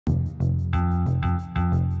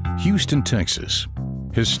Houston, Texas.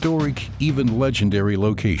 Historic, even legendary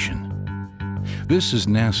location. This is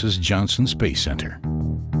NASA's Johnson Space Center.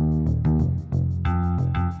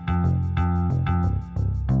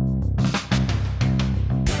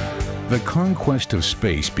 The conquest of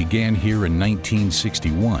space began here in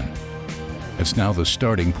 1961. It's now the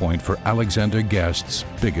starting point for Alexander Gersts'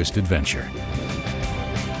 biggest adventure.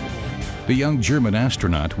 The young German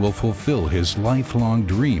astronaut will fulfill his lifelong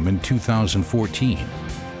dream in 2014.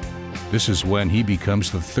 This is when he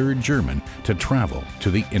becomes the third German to travel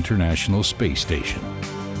to the International Space Station.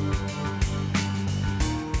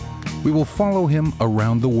 We will follow him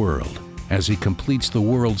around the world as he completes the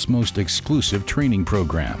world's most exclusive training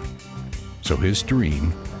program, so his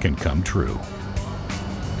dream can come true.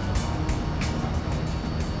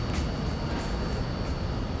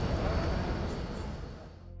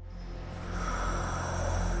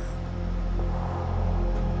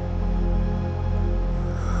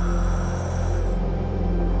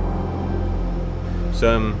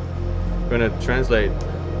 So I'm going to translate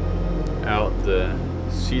out the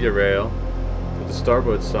cedar rail to the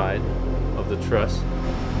starboard side of the truss.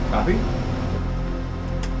 Copy.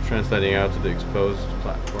 Translating out to the exposed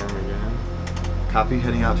platform again. Copy,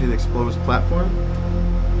 heading out to the exposed platform.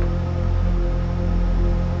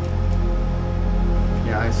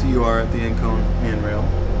 Yeah, I see you are at the Encone handrail.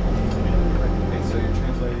 Okay, so you're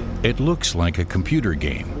translating. It looks like a computer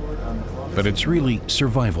game, but it's really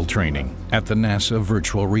survival training at the NASA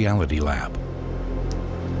Virtual Reality Lab.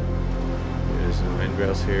 There's some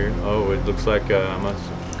handrails here. Oh, it looks like I must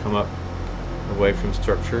have come up away from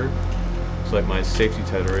structure. Looks like my safety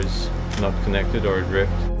tether is not connected or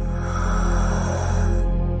adrift.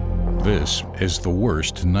 This is the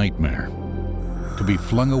worst nightmare. To be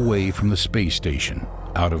flung away from the space station,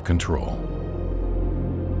 out of control.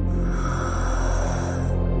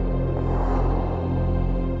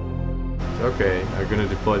 Okay, I'm going to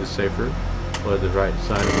deploy the safer. Deploy the right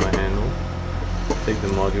side of my handle. Take the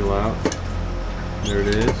module out. There it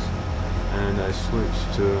is. And I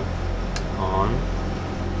switch to on.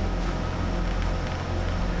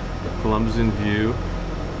 Columbus in view.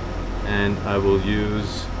 And I will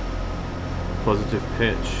use positive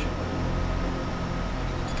pitch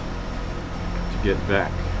to get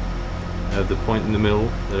back at the point in the middle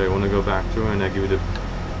that I want to go back to, and I give it a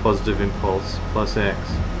positive impulse plus X.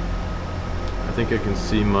 I think I can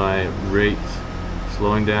see my rate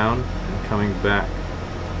slowing down and coming back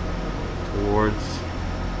towards.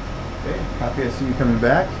 Okay, copy. I see you coming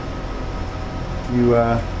back. You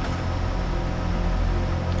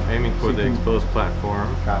aiming for the exposed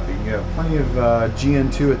platform. Copy. You have plenty of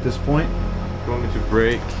GN2 at this point. You want me to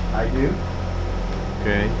brake? I do.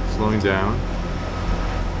 Okay, slowing down.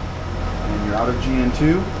 And you're out of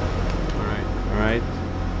GN2. All right.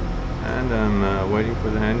 And I'm waiting for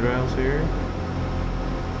the handrails here.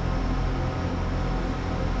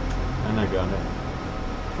 And I got it.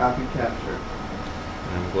 Copy, capture.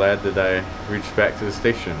 And I'm glad that I reached back to the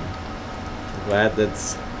station. I'm glad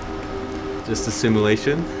that's just a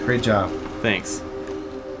simulation. Great job. Thanks.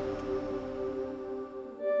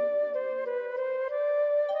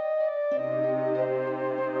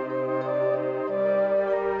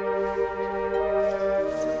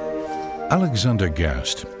 Alexander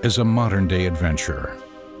Gerst is a modern-day adventurer,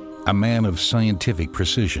 a man of scientific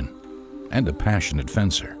precision, and a passionate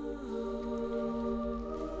fencer.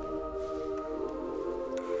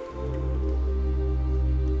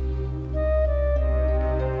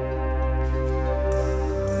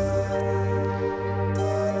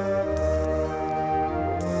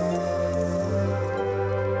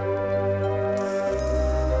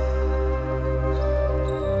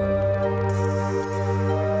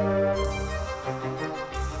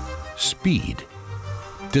 Speed,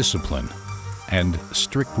 discipline, and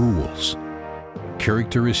strict rules,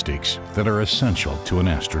 characteristics that are essential to an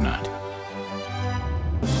astronaut.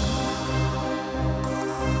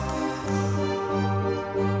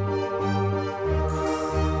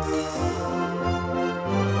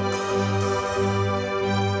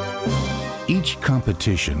 Each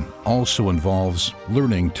competition also involves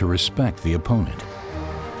learning to respect the opponent.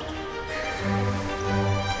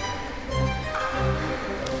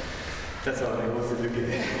 That's all I was to do.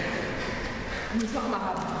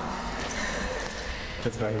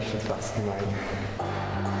 Das war nicht was gemein.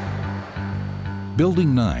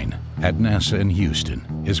 Building 9 at NASA in Houston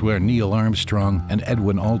is where Neil Armstrong and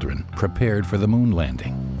Edwin Aldrin prepared for the moon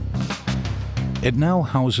landing. It now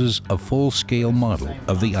houses a full-scale model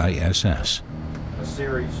of the ISS.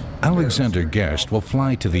 Alexander Gerst will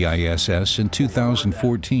fly to the ISS in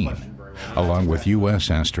 2014, along with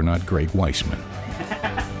US astronaut Reid Weiseman.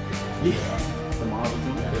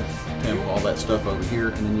 temp, all that stuff over here,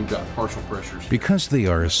 and then you've got partial pressures. Because they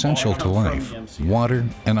are essential to life, water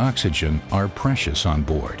and oxygen are precious on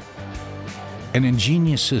board. An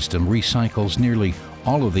ingenious system recycles nearly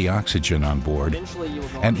all of the oxygen on board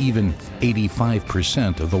and even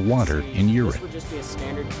 85% of the water in urine. This would just be a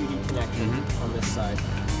standard QD connection on this side.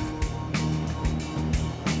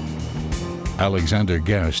 Alexander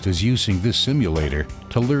Gerst is using this simulator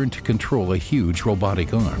to learn to control a huge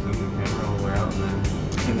robotic arm.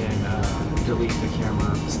 And then delete the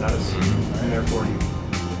camera status. And therefore you.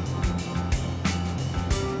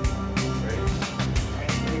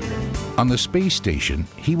 On the space station,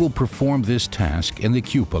 he will perform this task in the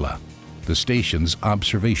cupola, the station's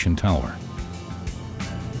observation tower.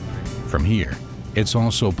 From here, it's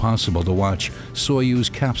also possible to watch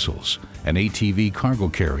Soyuz capsules and ATV cargo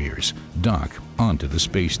carriers dock onto the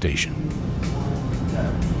space station.